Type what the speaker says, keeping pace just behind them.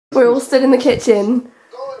We're all stood in the kitchen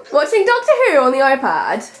watching Doctor Who on the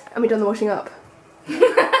iPad. And we've done the washing up.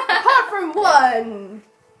 Apart from one.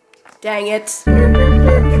 Dang it.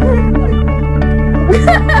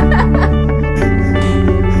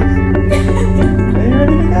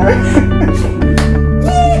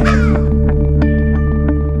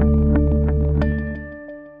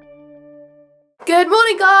 Good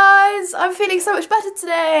morning, guys! I'm feeling so much better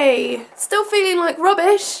today. Still feeling like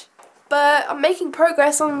rubbish, but I'm making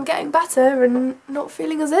progress on getting better and not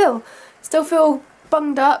feeling as ill. Still feel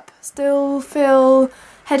bunged up, still feel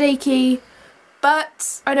headachy,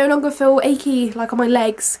 but I no longer feel achy like on my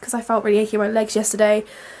legs, because I felt really achy on my legs yesterday,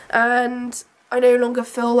 and I no longer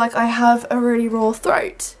feel like I have a really raw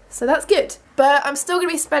throat, so that's good. But I'm still going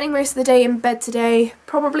to be spending most of the day in bed today,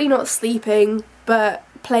 probably not sleeping, but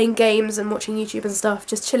playing games and watching YouTube and stuff,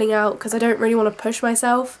 just chilling out because I don't really want to push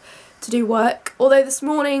myself to do work. Although this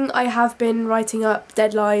morning I have been writing up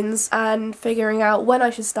deadlines and figuring out when I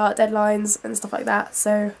should start deadlines and stuff like that,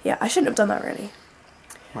 so yeah, I shouldn't have done that really.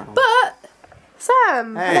 Wow. But,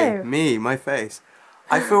 Sam, hey, hello. Me, my face.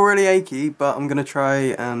 I feel really achy, but I'm gonna try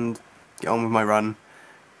and get on with my run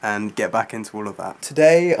and get back into all of that.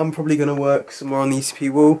 Today I'm probably gonna work some more on the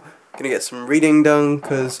ECP wall, gonna get some reading done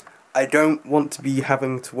because I don't want to be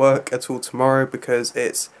having to work at all tomorrow because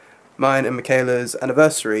it's mine and Michaela's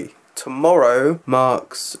anniversary. Tomorrow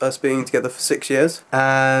marks us being together for 6 years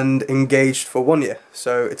and engaged for 1 year.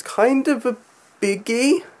 So it's kind of a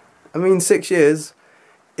biggie. I mean, 6 years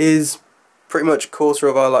is pretty much a quarter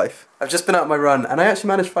of our life. I've just been out my run and I actually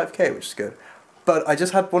managed 5k, which is good. But I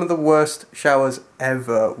just had one of the worst showers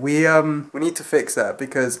ever. We need to fix that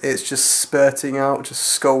because it's just spurting out, just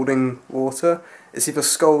scalding water. It's either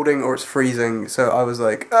scalding or it's freezing, so I was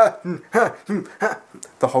like, the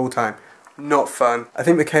whole time. Not fun. I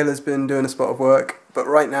think Michaela's been doing a spot of work, but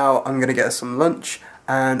right now I'm gonna get her some lunch,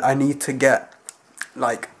 and I need to get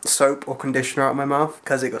like soap or conditioner out of my mouth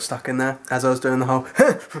because it got stuck in there as I was doing the whole which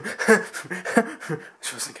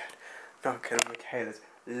wasn't good. Not good. Michaela's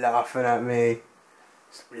laughing at me.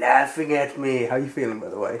 Stop laughing at me. How are you feeling, by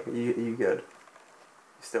the way? Are you good?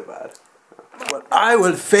 You're still bad. Well, I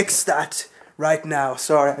will fix that right now.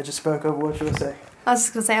 Sorry, I just spoke over. What should I say? I was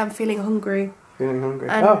just going to say I'm feeling hungry. Feeling hungry?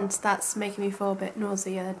 And that's making me feel a bit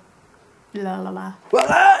nauseous. La la la. Well,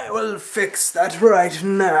 I will fix that right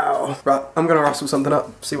now. Right, I'm going to rustle something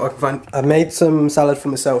up, see what I can find. I made some salad for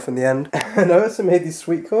myself in the end. And I also made these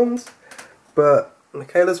sweet corns, but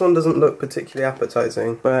Michaela's one doesn't look particularly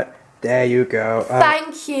appetizing, but there you go.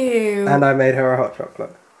 Thank you. And I made her a hot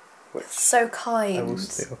chocolate. Which so kind. I will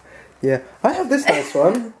steal. Yeah, I have this nice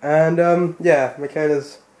one, and yeah,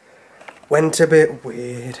 Michaela's went a bit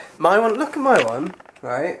weird. My one, look at my one,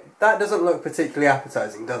 right? That doesn't look particularly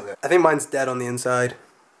appetizing, does it? I think mine's dead on the inside,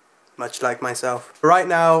 much like myself. Right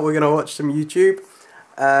now, we're gonna watch some YouTube,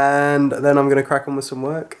 and then I'm gonna crack on with some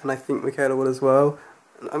work, and I think Michaela will as well.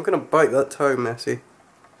 And I'm gonna bite that toe, Messi.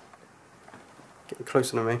 Getting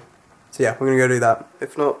closer to me. So yeah, we're gonna go do that.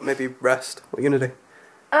 If not, maybe rest. What are you gonna do?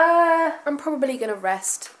 I'm probably gonna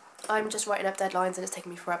rest. I'm just writing up deadlines and it's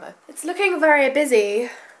taking me forever. It's looking very busy.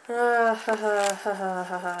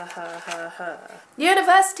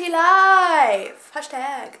 University life!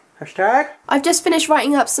 Hashtag. Hashtag? I've just finished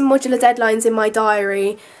writing up some modular deadlines in my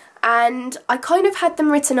diary, and I kind of had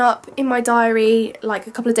them written up in my diary like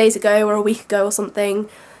a couple of days ago or a week ago or something.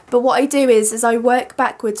 But what I do is I work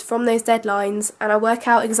backwards from those deadlines and I work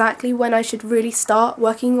out exactly when I should really start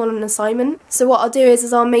working on an assignment. So what I'll do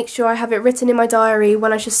is I'll make sure I have it written in my diary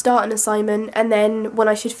when I should start an assignment and then when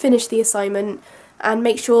I should finish the assignment, and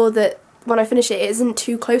make sure that when I finish it, it isn't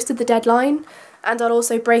too close to the deadline. And I'll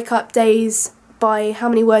also break up days by how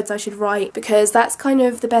many words I should write, because that's kind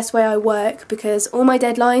of the best way I work, because all my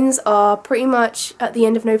deadlines are pretty much at the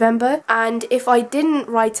end of November, and if I didn't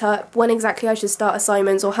write up when exactly I should start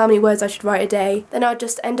assignments or how many words I should write a day, then I'd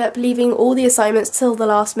just end up leaving all the assignments till the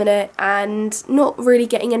last minute and not really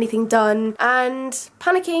getting anything done and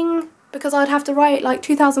panicking because I'd have to write like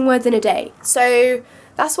 2,000 words in a day. So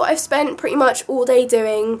that's what I've spent pretty much all day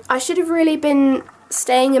doing. I should have really been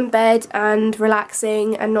staying in bed and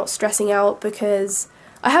relaxing and not stressing out, because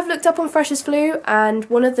I have looked up on Freshers' Flu, and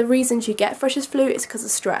one of the reasons you get Freshers' Flu is because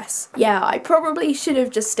of stress. Yeah, I probably should have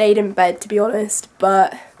just stayed in bed, to be honest,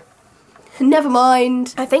 but never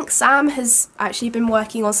mind. I think Sam has actually been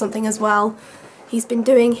working on something as well. He's been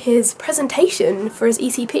doing his presentation for his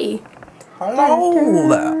ECP. Hello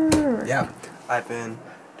there. Yeah, I've been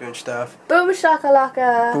doing stuff. Boom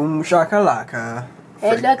shakalaka. Boom shakalaka.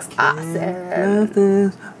 It looks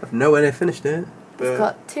awesome. I've no idea I finished it. But It's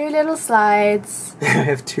got 2 little slides. I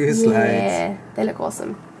have 2 slides. Yeah, they look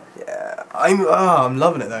awesome. Yeah. I'm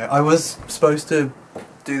loving it though. I was supposed to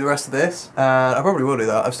do the rest of this, and I probably will do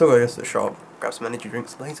that. I've still got to go to the shop, grab some energy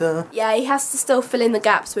drinks later. Yeah, he has to still fill in the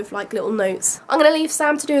gaps with like little notes. I'm going to leave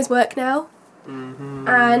Sam to do his work now.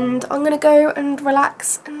 And I'm going to go and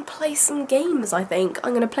relax and play some games, I think.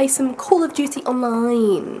 I'm going to play some Call of Duty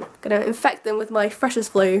Online. Going to infect them with my freshers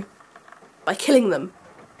flu by killing them.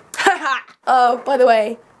 Oh, by the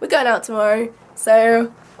way, we're going out tomorrow,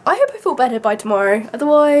 so I hope I feel better by tomorrow.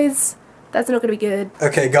 Otherwise, that's not going to be good.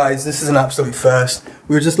 Okay guys, this is an absolute first.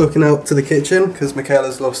 We were just looking out to the kitchen because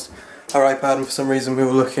Michaela's lost her iPad, and for some reason we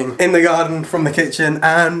were looking in the garden from the kitchen,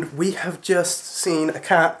 and we have just seen a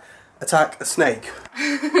cat attack a snake.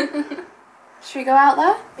 Should we go out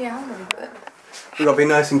there? Yeah, I'm gonna do it. We've got to be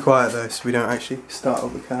nice and quiet though, so we don't actually startle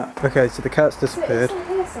the cat. Okay, so the cat's disappeared. It's in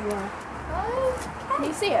here somewhere. Can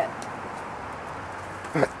you see it?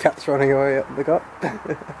 Cat's running away up the gut. Oh my god,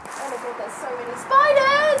 there's so many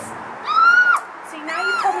spiders! See, now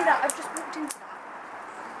you told me that, I've just walked into that.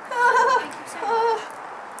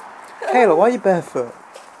 Kayla, why are you barefoot?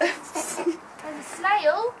 There's a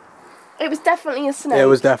snail. It was definitely a snake. Yeah, it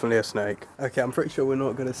was definitely a snake. Okay, I'm pretty sure we're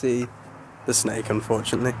not going to see the snake,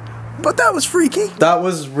 unfortunately. But that was freaky. That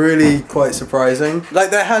was really quite surprising.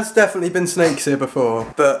 Like, there has definitely been snakes here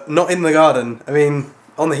before, but not in the garden. I mean,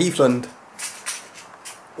 on the heathland.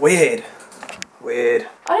 Weird. Weird.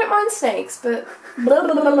 I don't mind snakes, but blah,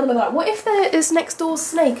 blah, blah, blah, blah. What if there is next door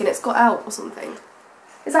snake and it's got out or something?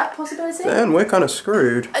 Is that a possibility? Then we're kind of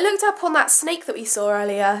screwed. I looked up on that snake that we saw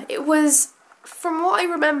earlier. It was, from what I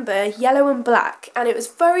remember, yellow and black, and it was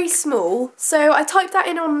very small. So I typed that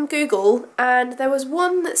in on Google, and there was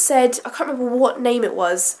one that said, I can't remember what name it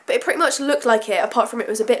was, but it pretty much looked like it, apart from it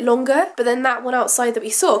was a bit longer. But then that one outside that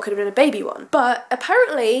we saw could have been a baby one. But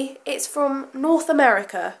apparently it's from North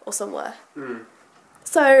America or somewhere.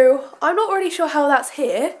 So I'm not really sure how that's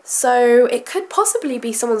here. So it could possibly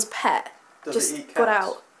be someone's pet. Does just it eat got cats?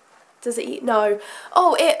 out. Does it eat? No.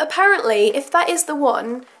 Oh, it apparently, if that is the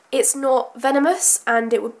one, it's not venomous,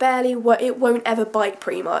 and it would barely, it won't ever bite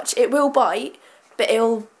pretty much. It will bite, but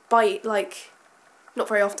it'll bite like not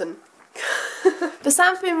very often. But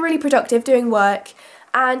Sam's been really productive doing work,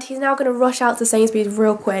 and he's now going to rush out to Sainsbury's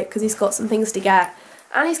real quick because he's got some things to get,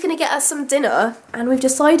 and he's going to get us some dinner, and we've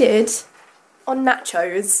decided on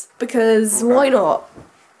nachos because why not?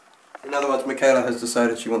 In other words, Michaela has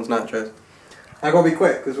decided she wants nachos. I gotta be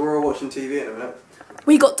quick because we're all watching TV in a minute.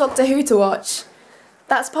 We got Doctor Who to watch.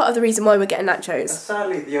 That's part of the reason why we're getting That's nachos.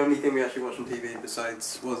 sadly the only thing we actually watch on TV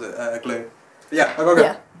besides, was it, Glue? But yeah, I gotta go.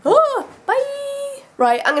 Yeah. Oh, bye!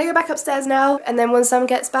 Right, I'm gonna go back upstairs now, and then when Sam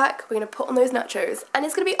gets back, we're gonna put on those nachos. And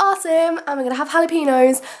it's gonna be awesome, and we're gonna have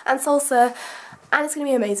jalapenos and salsa, and it's gonna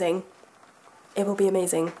be amazing. It will be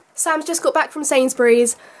amazing. Sam's just got back from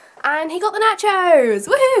Sainsbury's, and he got the nachos!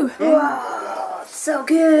 Woohoo! Wow, so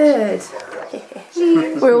good!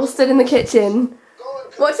 We're all stood in the kitchen,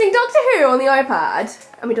 watching Doctor Who on the iPad,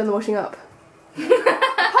 and we've done the washing up.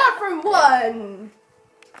 Apart from one!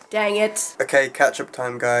 Dang it. Okay, catch-up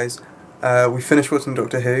time, guys. We finished watching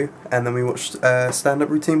Doctor Who, and then we watched Stand-Up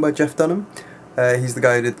Routine by Jeff Dunham. He's the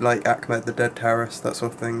guy who did, like, Ahmed the Dead Terrorist, that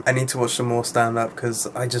sort of thing. I need to watch some more stand-up, because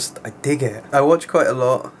I dig it. I watched quite a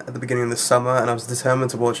lot at the beginning of the summer, and I was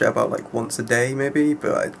determined to watch it about, like, once a day, maybe,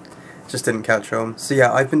 but I just didn't catch on. So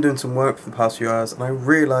yeah, I've been doing some work for the past few hours, and I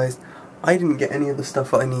realised I didn't get any of the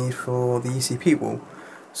stuff that I need for the ECP wall.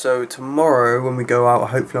 So tomorrow, when we go out,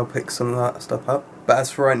 hopefully I'll pick some of that stuff up. But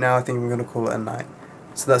as for right now, I think we're going to call it a night.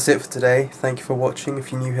 So that's it for today. Thank you for watching.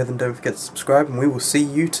 If you're new here, then don't forget to subscribe, and we will see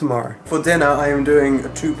you tomorrow. For dinner, I am doing a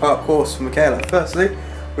 2-part course for Michaela. Firstly,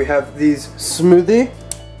 we have these smoothie,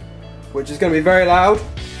 which is going to be very loud.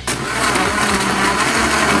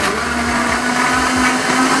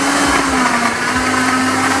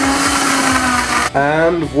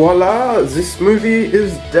 And voila, this smoothie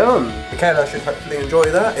is done. Michaela should hopefully enjoy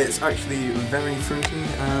that. It's actually very fruity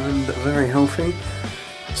and very healthy.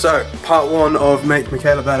 So, part 1 of Make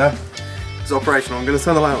Michaela Better is operational. I'm going to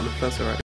turn the light on if that's alright.